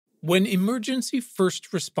When emergency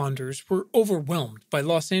first responders were overwhelmed by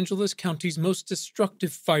Los Angeles County's most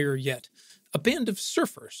destructive fire yet, a band of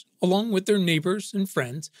surfers, along with their neighbors and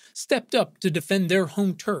friends, stepped up to defend their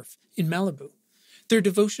home turf in Malibu. Their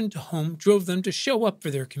devotion to home drove them to show up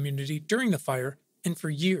for their community during the fire and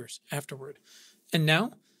for years afterward. And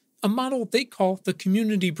now, a model they call the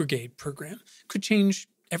Community Brigade program could change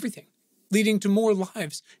everything, leading to more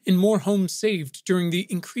lives and more homes saved during the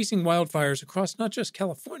increasing wildfires across not just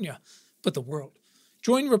California, but the world.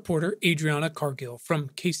 Join reporter Adriana Cargill from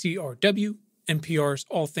KCRW, NPR's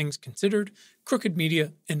All Things Considered, Crooked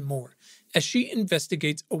Media, and more, as she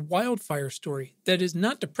investigates a wildfire story that is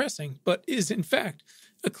not depressing, but is, in fact,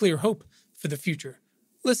 a clear hope for the future.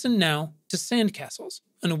 Listen now to Sandcastles,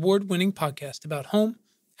 an award-winning podcast about home,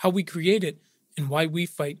 how we create it, and why we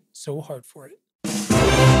fight so hard for it.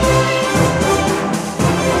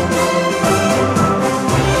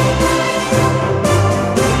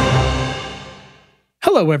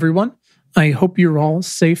 Hello, everyone. I hope you're all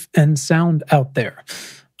safe and sound out there.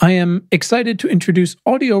 I am excited to introduce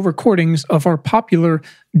audio recordings of our popular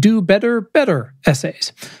Do Better, Better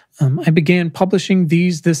essays. I began publishing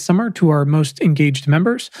these this summer to our most engaged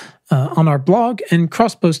members on our blog and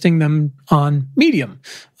cross-posting them on Medium.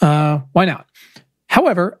 Why not?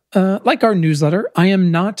 However, like our newsletter, I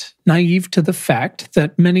am not naive to the fact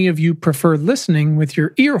that many of you prefer listening with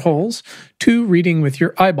your ear holes to reading with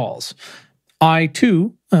your eyeballs. I,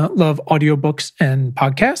 too, love audiobooks and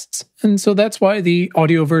podcasts, and so that's why the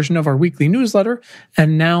audio version of our weekly newsletter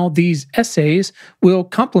and now these essays will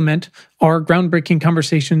complement our groundbreaking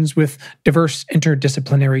conversations with diverse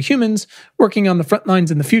interdisciplinary humans working on the front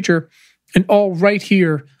lines in the future, and all right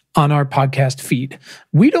here on our podcast feed.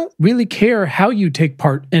 We don't really care how you take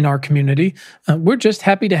part in our community. We're just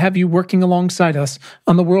happy to have you working alongside us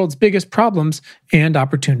on the world's biggest problems and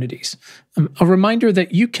opportunities. A reminder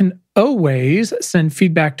that you can always send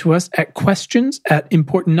feedback to us at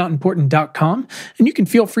questions@importantnotimportant.com, and you can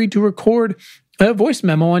feel free to record a voice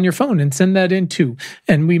memo on your phone and send that in too,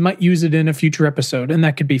 and we might use it in a future episode. And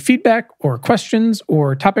that could be feedback or questions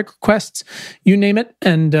or topic requests, you name it,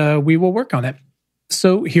 and we will work on it.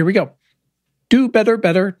 So here we go. Do Better,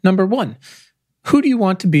 Better, number 1. Who do you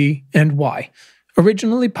want to be and why?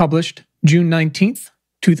 Originally published June 19th,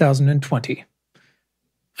 2020.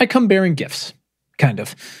 I come bearing gifts, kind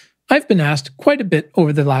of. I've been asked quite a bit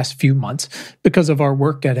over the last few months, because of our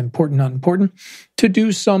work at Important Not Important, to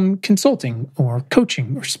do some consulting or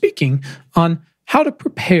coaching or speaking on how to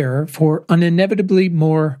prepare for an inevitably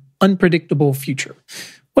more unpredictable future.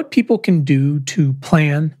 What people can do to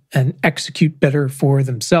plan and execute better for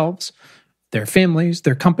themselves, their families,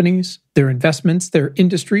 their companies, their investments, their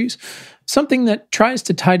industries, something that tries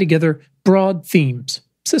to tie together broad themes,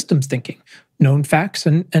 systems thinking, known facts,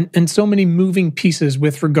 and so many moving pieces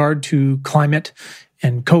with regard to climate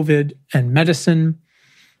and COVID and medicine,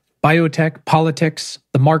 biotech, politics,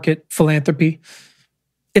 the market, philanthropy.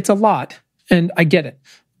 It's a lot, and I get it.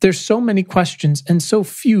 There's so many questions and so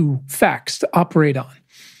few facts to operate on.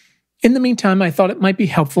 In the meantime, I thought it might be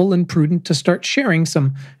helpful and prudent to start sharing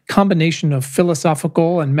some combination of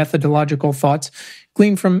philosophical and methodological thoughts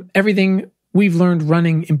gleaned from everything we've learned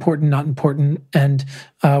running Important Not Important and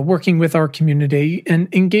working with our community and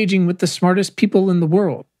engaging with the smartest people in the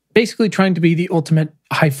world, basically trying to be the ultimate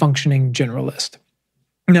high-functioning generalist.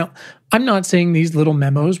 Now, I'm not saying these little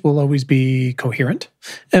memos will always be coherent,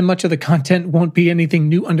 and much of the content won't be anything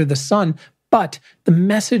new under the sun, but the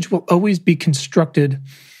message will always be constructed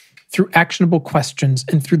through actionable questions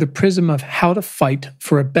and through the prism of how to fight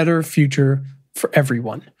for a better future for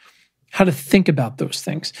everyone, how to think about those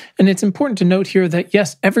things. And it's important to note here that,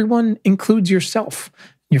 yes, everyone includes yourself,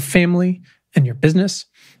 your family, and your business.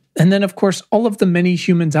 And then, of course, all of the many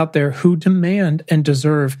humans out there who demand and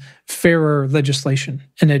deserve fairer legislation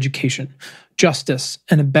and education, justice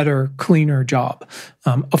and a better, cleaner job,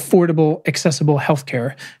 affordable, accessible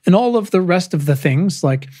healthcare, and all of the rest of the things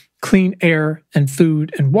like clean air and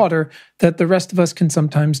food and water that the rest of us can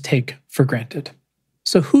sometimes take for granted.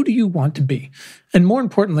 So who do you want to be? And more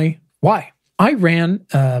importantly, why? I ran,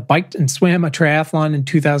 biked, and swam a triathlon in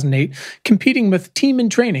 2008, competing with Team in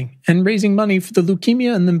Training and raising money for the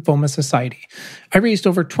Leukemia and Lymphoma Society. I raised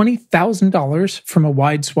over $20,000 from a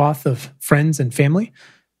wide swath of friends and family.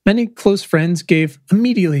 Many close friends gave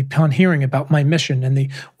immediately upon hearing about my mission and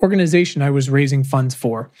the organization I was raising funds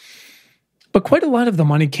for. But quite a lot of the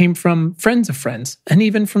money came from friends of friends, and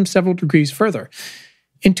even from several degrees further.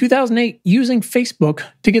 In 2008, using Facebook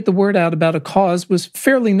to get the word out about a cause was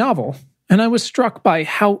fairly novel, and I was struck by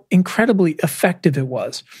how incredibly effective it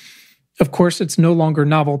was. Of course, it's no longer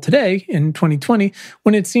novel today in 2020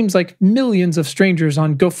 when it seems like millions of strangers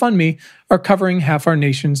on GoFundMe are covering half our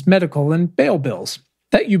nation's medical and bail bills.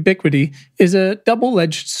 That ubiquity is a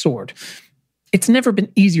double-edged sword. It's never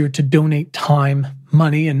been easier to donate time,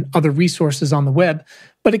 money, and other resources on the web,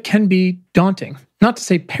 but it can be daunting, not to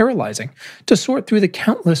say paralyzing, to sort through the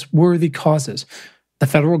countless worthy causes. The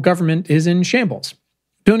federal government is in shambles.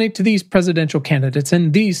 Donate to these presidential candidates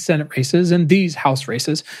and these Senate races and these House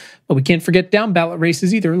races. But we can't forget down ballot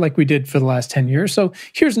races either, like we did for the last 10 years. So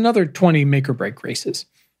here's another 20 make or break races.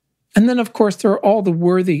 And then, of course, there are all the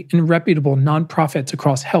worthy and reputable nonprofits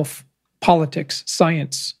across health, politics,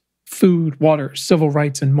 science, food, water, civil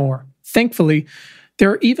rights, and more. Thankfully,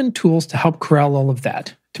 there are even tools to help corral all of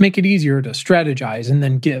that, to make it easier to strategize and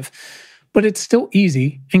then give. But it's still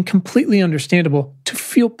easy and completely understandable to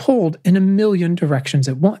feel pulled in a million directions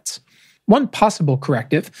at once. One possible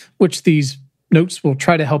corrective, which these notes will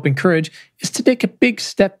try to help encourage, is to take a big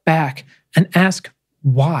step back and ask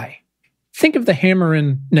why. Think of the hammer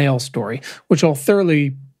and nail story, which I'll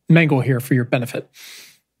thoroughly mangle here for your benefit.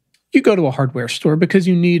 You go to a hardware store because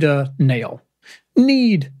you need a nail.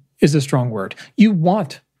 Need is a strong word. You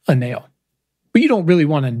want a nail. But you don't really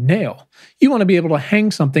want a nail. You want to be able to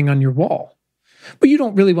hang something on your wall. But you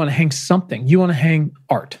don't really want to hang something. You want to hang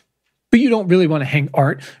art. But you don't really want to hang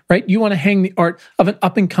art, right? You want to hang the art of an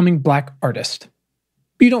up-and-coming Black artist.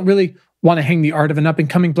 But you don't really want to hang the art of an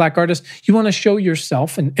up-and-coming Black artist. You want to show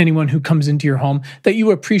yourself and anyone who comes into your home that you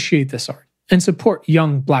appreciate this art and support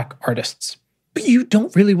young Black artists. But you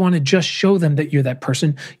don't really want to just show them that you're that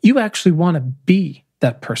person. You actually want to be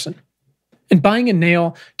that person. And buying a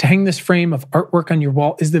nail to hang this frame of artwork on your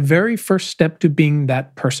wall is the very first step to being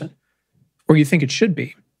that person. Or you think it should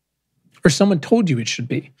be. Or someone told you it should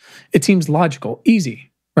be. It seems logical,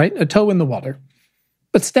 easy, right? A toe in the water.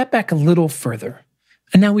 But step back a little further,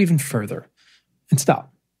 and now even further, and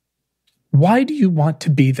stop. Why do you want to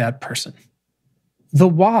be that person? The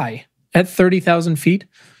why at 30,000 feet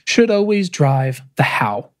should always drive the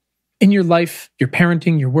how. In your life, your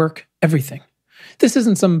parenting, your work, everything. This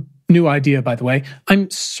isn't some new idea, by the way. I'm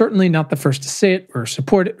certainly not the first to say it or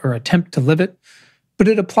support it or attempt to live it, but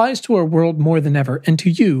it applies to our world more than ever and to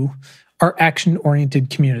you, our action-oriented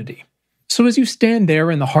community. So as you stand there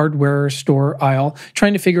in the hardware store aisle,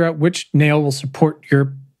 trying to figure out which nail will support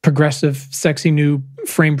your progressive, sexy new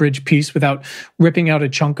frame bridge piece without ripping out a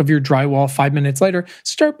chunk of your drywall 5 minutes later,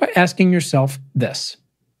 start by asking yourself this.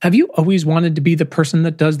 Have you always wanted to be the person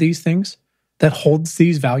that does these things, that holds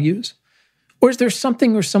these values? Or is there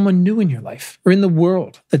something or someone new in your life or in the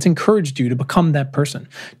world that's encouraged you to become that person,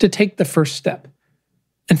 to take the first step?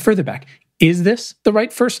 And further back, is this the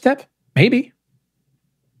right first step? Maybe.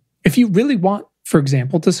 If you really want, for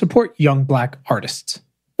example, to support young Black artists,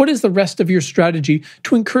 what is the rest of your strategy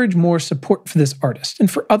to encourage more support for this artist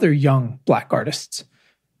and for other young Black artists?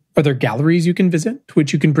 Are there galleries you can visit to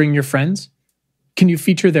which you can bring your friends? Can you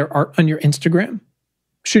feature their art on your Instagram?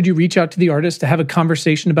 Should you reach out to the artist to have a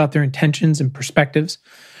conversation about their intentions and perspectives?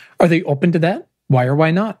 Are they open to that? Why or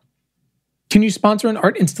why not? Can you sponsor an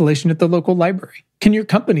art installation at the local library? Can your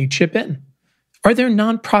company chip in? Are there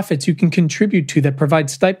nonprofits you can contribute to that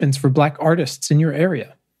provide stipends for Black artists in your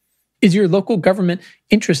area? Is your local government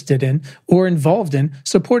interested in or involved in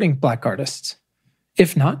supporting Black artists?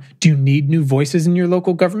 If not, do you need new voices in your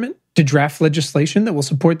local government to draft legislation that will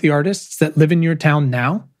support the artists that live in your town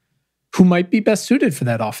now? Who might be best suited for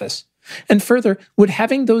that office? And further, would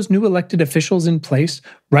having those new elected officials in place,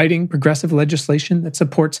 writing progressive legislation that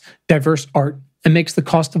supports diverse art and makes the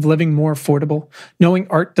cost of living more affordable, knowing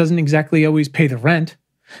art doesn't exactly always pay the rent,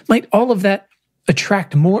 might all of that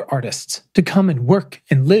attract more artists to come and work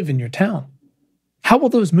and live in your town? How will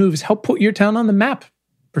those moves help put your town on the map,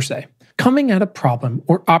 per se? Coming at a problem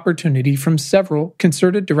or opportunity from several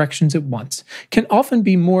concerted directions at once can often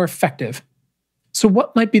be more effective. So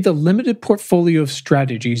what might be the limited portfolio of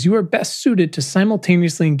strategies you are best suited to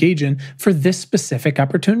simultaneously engage in for this specific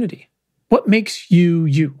opportunity? What makes you,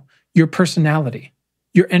 your personality,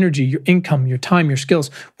 your energy, your income, your time, your skills?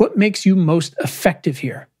 What makes you most effective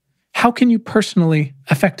here? How can you personally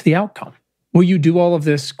affect the outcome? Will you do all of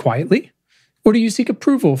this quietly? Or do you seek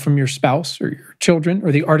approval from your spouse or your children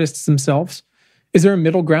or the artists themselves? Is there a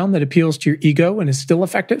middle ground that appeals to your ego and is still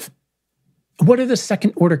effective? What are the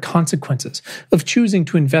second-order consequences of choosing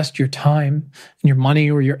to invest your time and your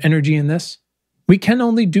money or your energy in this? We can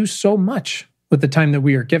only do so much with the time that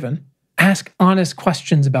we are given. Ask honest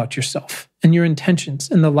questions about yourself and your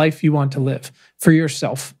intentions and the life you want to live for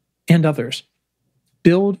yourself and others.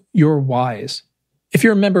 Build your whys. If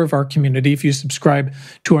you're a member of our community, if you subscribe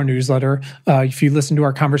to our newsletter, if you listen to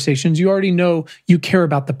our conversations, you already know you care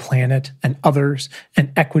about the planet and others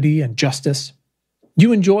and equity and justice.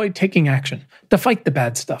 You enjoy taking action to fight the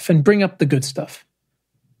bad stuff and bring up the good stuff.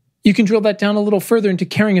 You can drill that down a little further into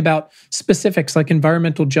caring about specifics like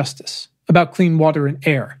environmental justice, about clean water and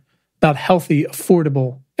air, about healthy,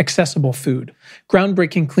 affordable, accessible food,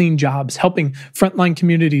 groundbreaking clean jobs, helping frontline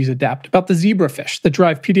communities adapt, about the zebrafish that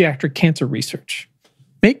drive pediatric cancer research.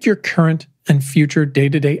 Make your current and future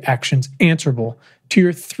day-to-day actions answerable to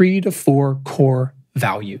your 3 to 4 core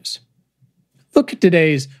values. Look at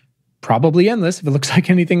today's probably endless, if it looks like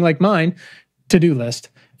anything like mine, to-do list,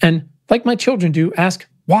 and like my children do, ask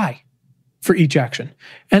why for each action,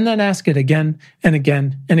 and then ask it again and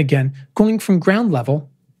again and again, going from ground level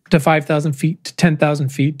to 5,000 feet, to 10,000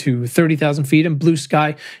 feet, to 30,000 feet and blue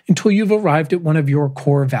sky until you've arrived at one of your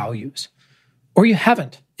core values. Or you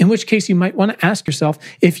haven't, in which case you might want to ask yourself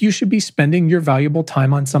if you should be spending your valuable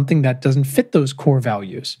time on something that doesn't fit those core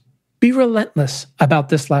values. Be relentless about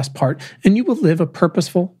this last part, and you will live a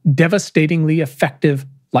purposeful, devastatingly effective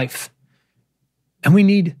life. And we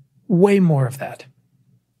need way more of that.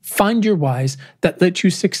 Find your whys that let you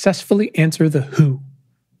successfully answer the who.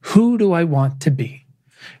 Who do I want to be?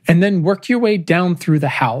 And then work your way down through the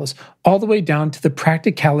hows, all the way down to the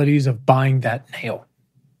practicalities of buying that nail.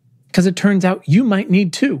 Because it turns out you might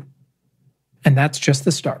need two. And that's just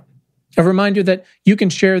the start. A reminder that you can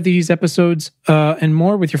share these episodes and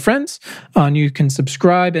more with your friends. You can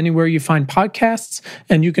subscribe anywhere you find podcasts,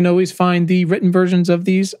 and you can always find the written versions of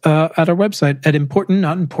these at our website at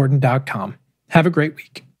importantnotimportant.com. Have a great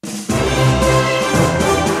week.